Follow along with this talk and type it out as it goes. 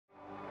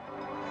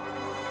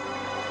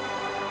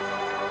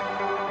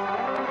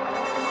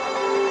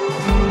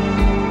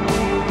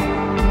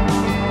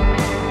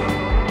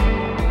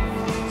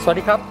สวัส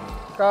ดีครับ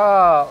ก็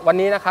วัน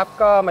นี้นะครับ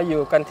ก็มาอ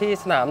ยู่กันที่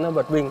สนาม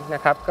Nurburgring น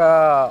ะครับก็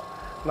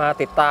มา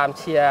ติดตาม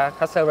เชียร์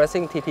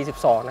categorisation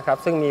TP12 นะครับ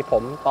ซึ่งมีผ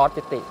มต๊อด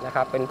จิตินะค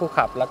รับเป็นผู้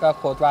ขับแล้วก็โ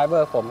ค้ชไดรเวอ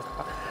ร์ผม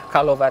คา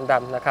ร์โลแวนดั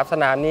มนะครับส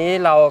นามนี้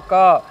เรา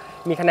ก็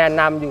มีคะแนน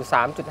นำอยู่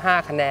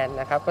 3.5 คะแนน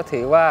นะครับก็ถื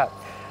อว่า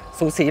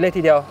สูสีเลย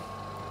ทีเดียว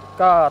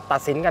ก็ตั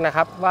ดสินกันนะค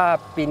รับว่า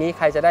ปีนี้ใ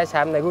ครจะได้แช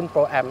มป์ในรุ่นโป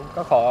รแอม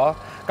ก็ขอ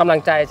กำลัง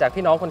ใจจาก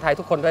พี่น้องคนไทย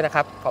ทุกคนด้วยนะค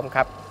รับขอบคุณค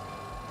รับ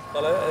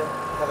Hello,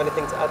 have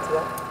anything to add to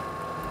that?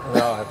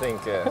 No, I think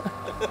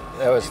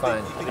that was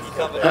fine.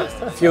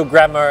 Few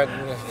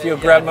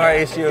grammar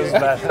issues,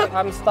 but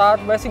I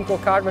started racing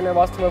go-kart when I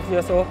was 12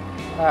 years old.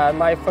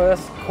 My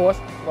first coach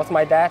was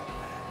my dad,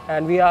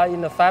 and we are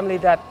in a family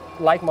that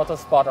like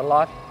motorsport a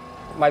lot.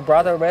 My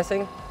brother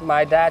racing,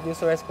 my dad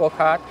used to race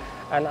go-kart,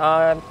 and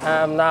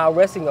I'm now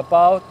racing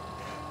about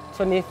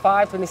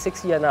 25,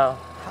 26 years now.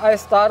 I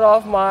started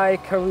off my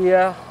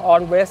career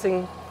on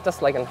racing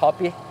just like a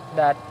hobby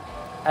that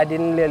I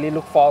didn't really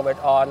look forward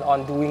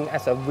on doing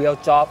as a real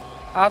job.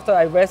 After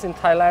I raced in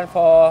Thailand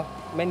for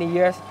many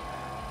years,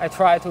 I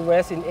tried to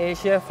race in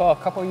Asia for a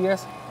couple of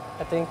years,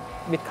 I think,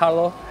 with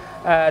Carlo,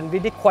 and we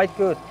did quite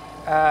good.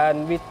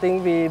 And we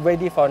think we're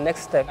ready for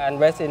next step and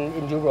race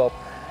in Europe.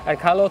 And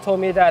Carlo told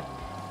me that,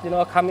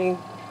 coming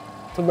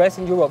to race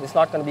in Europe is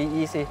not going to be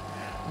easy,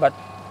 but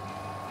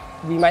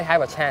we might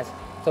have a chance.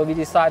 So we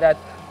decided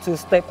to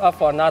step up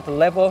for another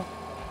level.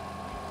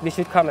 We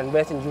should come and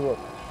race in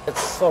Europe.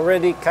 it's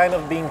already kind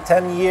of been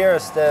 10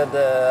 years that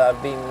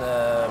I've been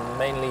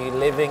mainly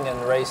living and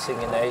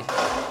racing in Asia.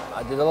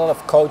 I did a lot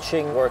of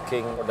coaching,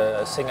 working for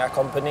the Singer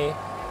company.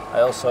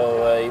 I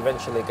also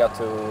eventually got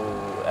to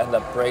end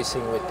up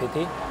racing with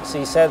Pity. So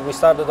he said we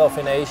started off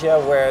in Asia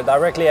where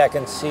directly I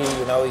can see,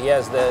 he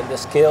has the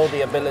skill,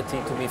 the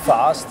ability to be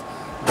fast,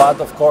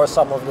 but of course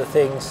some of the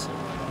things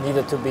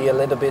needed to be a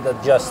little bit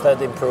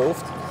adjusted,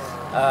 improved.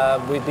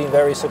 We've been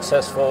very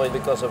successful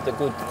because of the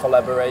good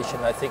collaboration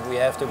I think we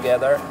have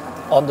together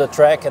on the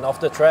track and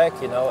off the track,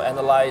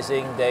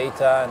 analyzing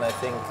data, and I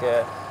think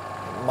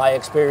my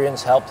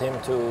experience helped him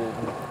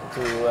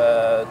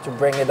to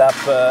bring it up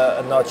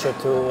a notch or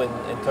two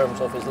in terms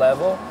of his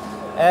level.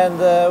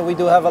 And we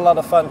do have a lot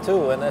of fun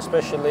too, and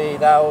especially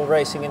now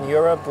racing in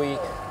Europe,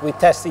 we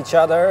test each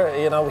other,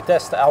 we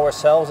test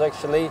ourselves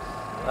actually.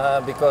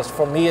 Because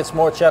for me it's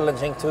more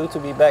challenging too to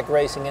be back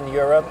racing in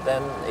Europe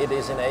than it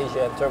is in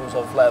Asia in terms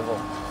of level.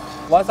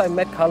 Once I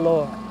met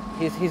Carlo,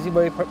 he's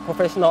very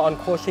professional on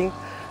coaching,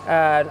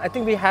 and I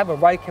think we have a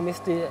right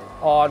chemistry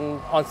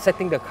on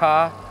setting the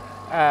car,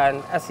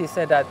 and as he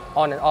said that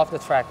on and off the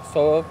track.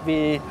 So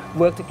we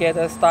work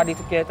together, study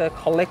together,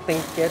 collecting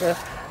together,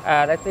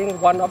 and I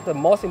think one of the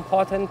most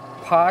important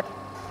part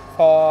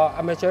for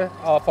amateur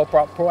or for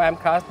pro-am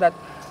cars that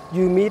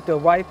you meet the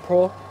right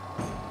pro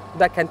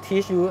that can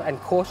teach you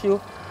and coach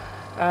you.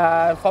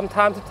 From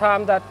time to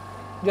time that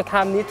your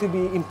time needs to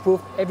be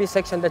improved every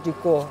section that you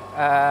go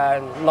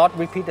and not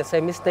repeat the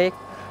same mistake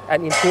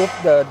and improve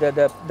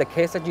the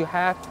case that you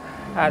have.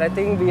 And I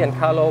think we and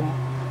Carlo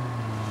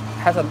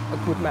has a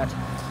good match.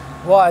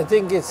 Well, I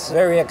think it's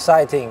very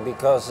exciting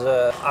because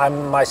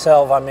I'm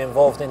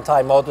involved in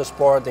Thai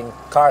motorsport, in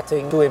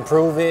karting, to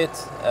improve it,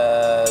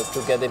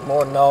 to get it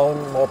more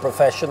known, more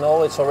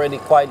professional. It's already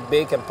quite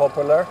big and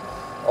popular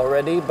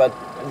already, but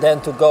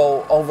then to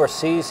go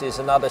overseas is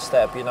another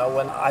step.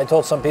 When I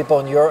told some people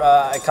in Europe,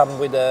 I come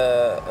with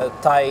a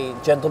Thai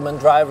gentleman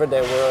driver,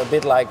 they were a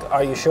bit like,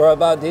 are you sure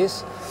about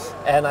this?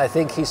 And I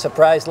think he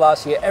surprised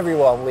last year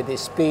everyone with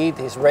his speed,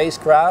 his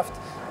racecraft,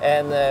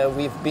 and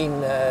we've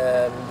been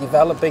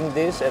developing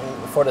this. And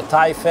for the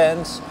Thai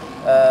fans,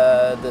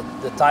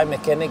 the Thai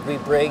mechanic we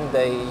bring,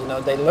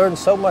 they learn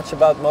so much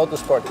about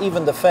motorsport.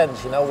 Even the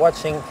fans,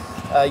 watching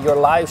your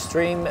live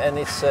stream, and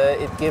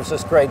it gives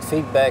us great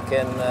feedback,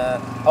 and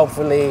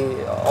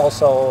hopefully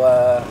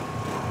also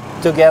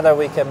together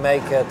we can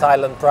make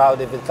Thailand proud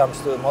if it comes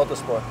to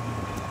motorsport.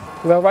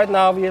 Well, right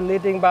now we are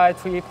leading by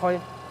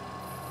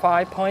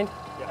 3.5 points,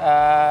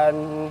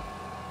 and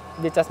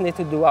we just need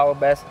to do our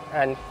best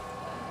and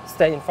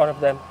stay in front of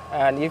them.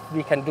 And if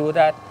we can do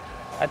that,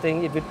 I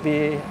think it would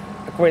be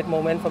a great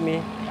moment for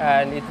me,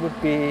 and it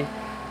would be a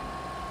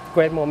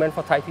great moment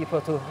for Thai people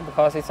too,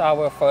 because it's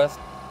our first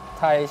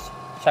Thai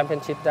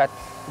championship that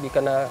we're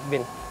gonna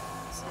win.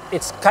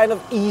 It's kind of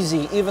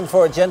easy, even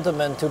for a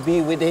gentleman, to be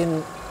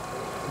within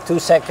 2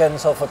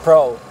 seconds of a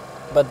pro.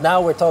 But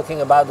now we're talking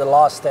about the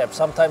last step.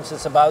 Sometimes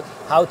it's about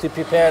how to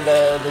prepare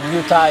the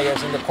new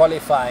tires in the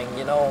qualifying,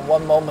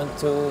 one moment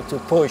to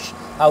push,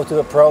 how to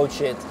approach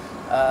it.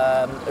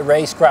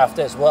 Racecraft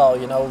as well,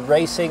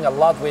 racing a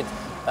lot with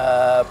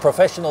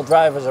professional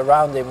drivers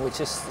around him, which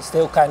is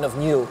still kind of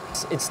new.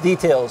 It's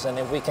details, and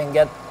if we can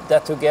get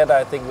that together,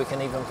 I think we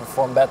can even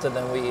perform better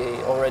than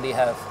we already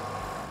have.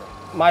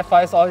 My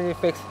fight is already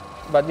fixed,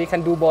 but we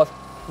can do both.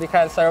 We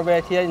can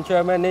celebrate here in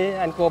Germany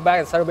and go back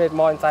and celebrate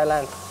more in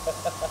Thailand.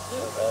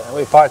 And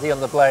we party on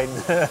the plane.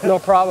 No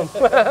problem.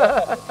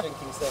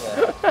 Drinking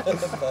singer.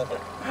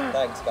 Perfect.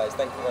 Thanks guys,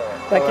 thank you very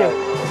much. Thank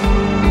you.